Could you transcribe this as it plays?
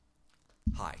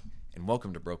Hi, and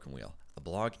welcome to Broken Wheel, a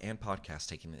blog and podcast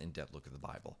taking an in-depth look at the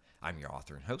Bible. I'm your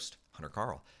author and host, Hunter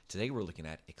Carl. Today we're looking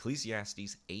at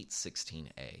Ecclesiastes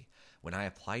 8:16a, when I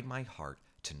applied my heart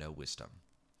to know wisdom.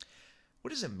 What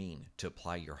does it mean to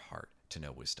apply your heart to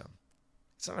know wisdom?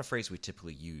 It's not a phrase we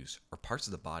typically use or parts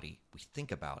of the body we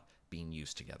think about being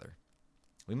used together.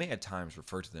 We may at times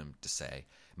refer to them to say,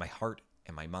 my heart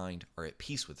and my mind are at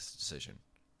peace with this decision.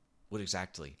 What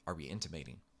exactly are we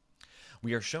intimating?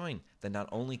 We are showing that not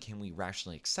only can we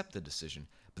rationally accept the decision,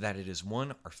 but that it is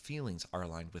one our feelings are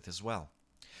aligned with as well.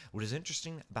 What is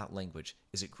interesting about language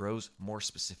is it grows more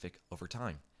specific over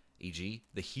time. E.g.,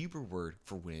 the Hebrew word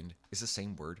for wind is the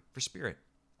same word for spirit.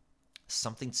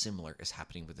 Something similar is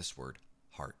happening with this word,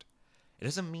 heart. It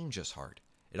doesn't mean just heart.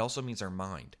 It also means our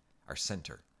mind, our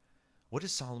center. What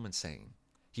is Solomon saying?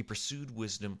 He pursued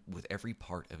wisdom with every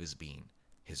part of his being.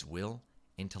 His will,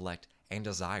 intellect, and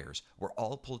desires were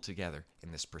all pulled together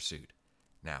in this pursuit.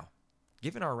 Now,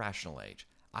 given our rational age,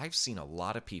 I've seen a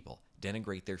lot of people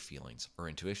denigrate their feelings or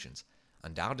intuitions.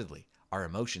 Undoubtedly, our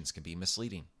emotions can be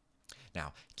misleading.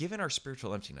 Now, given our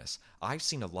spiritual emptiness, I've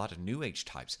seen a lot of New Age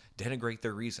types denigrate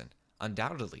their reason.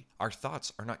 Undoubtedly, our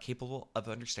thoughts are not capable of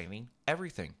understanding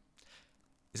everything.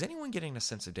 Is anyone getting a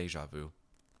sense of deja vu?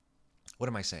 What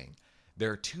am I saying?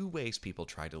 There are two ways people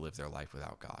try to live their life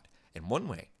without God. In one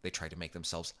way, they try to make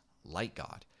themselves like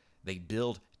God. They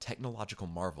build technological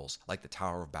marvels like the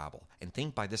Tower of Babel and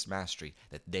think by this mastery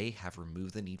that they have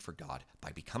removed the need for God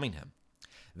by becoming Him.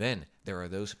 Then there are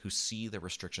those who see the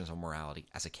restrictions on morality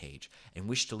as a cage and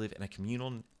wish to live in a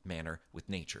communal manner with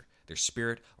nature, their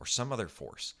spirit, or some other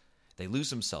force. They lose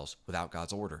themselves without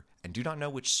God's order and do not know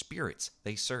which spirits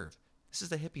they serve. This is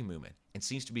the hippie movement and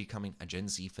seems to be becoming a Gen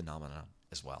Z phenomenon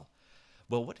as well.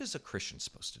 Well, what is a Christian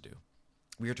supposed to do?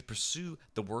 We are to pursue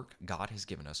the work God has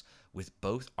given us with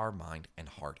both our mind and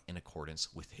heart in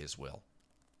accordance with His will.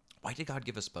 Why did God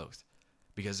give us both?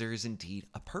 Because there is indeed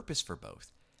a purpose for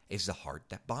both. It is the heart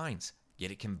that binds,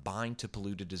 yet it can bind to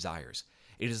polluted desires.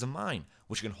 It is the mind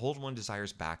which can hold one's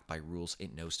desires back by rules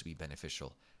it knows to be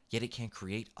beneficial, yet it can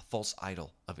create a false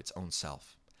idol of its own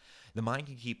self. The mind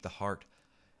can keep the heart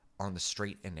on the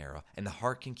straight and narrow, and the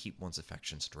heart can keep one's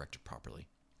affections directed properly.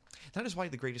 That is why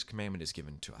the greatest commandment is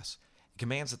given to us. It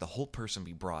commands that the whole person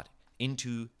be brought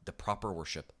into the proper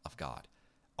worship of God.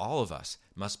 All of us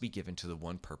must be given to the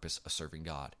one purpose of serving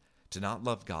God. To not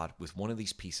love God with one of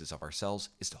these pieces of ourselves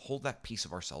is to hold that piece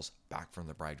of ourselves back from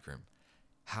the bridegroom.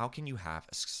 How can you have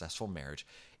a successful marriage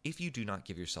if you do not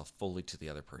give yourself fully to the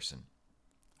other person?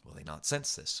 Will they not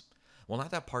sense this? Will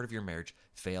not that part of your marriage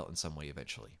fail in some way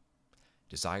eventually?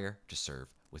 Desire to serve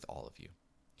with all of you.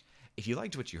 If you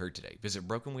liked what you heard today, visit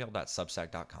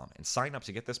brokenwheel.substack.com and sign up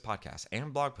to get this podcast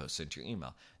and blog posts sent to your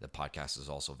email. The podcast is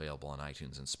also available on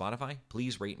iTunes and Spotify.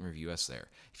 Please rate and review us there.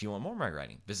 If you want more of my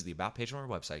writing, visit the About page on our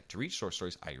website to read short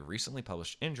stories I recently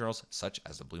published in journals such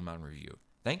as the Blue Mountain Review.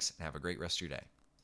 Thanks, and have a great rest of your day.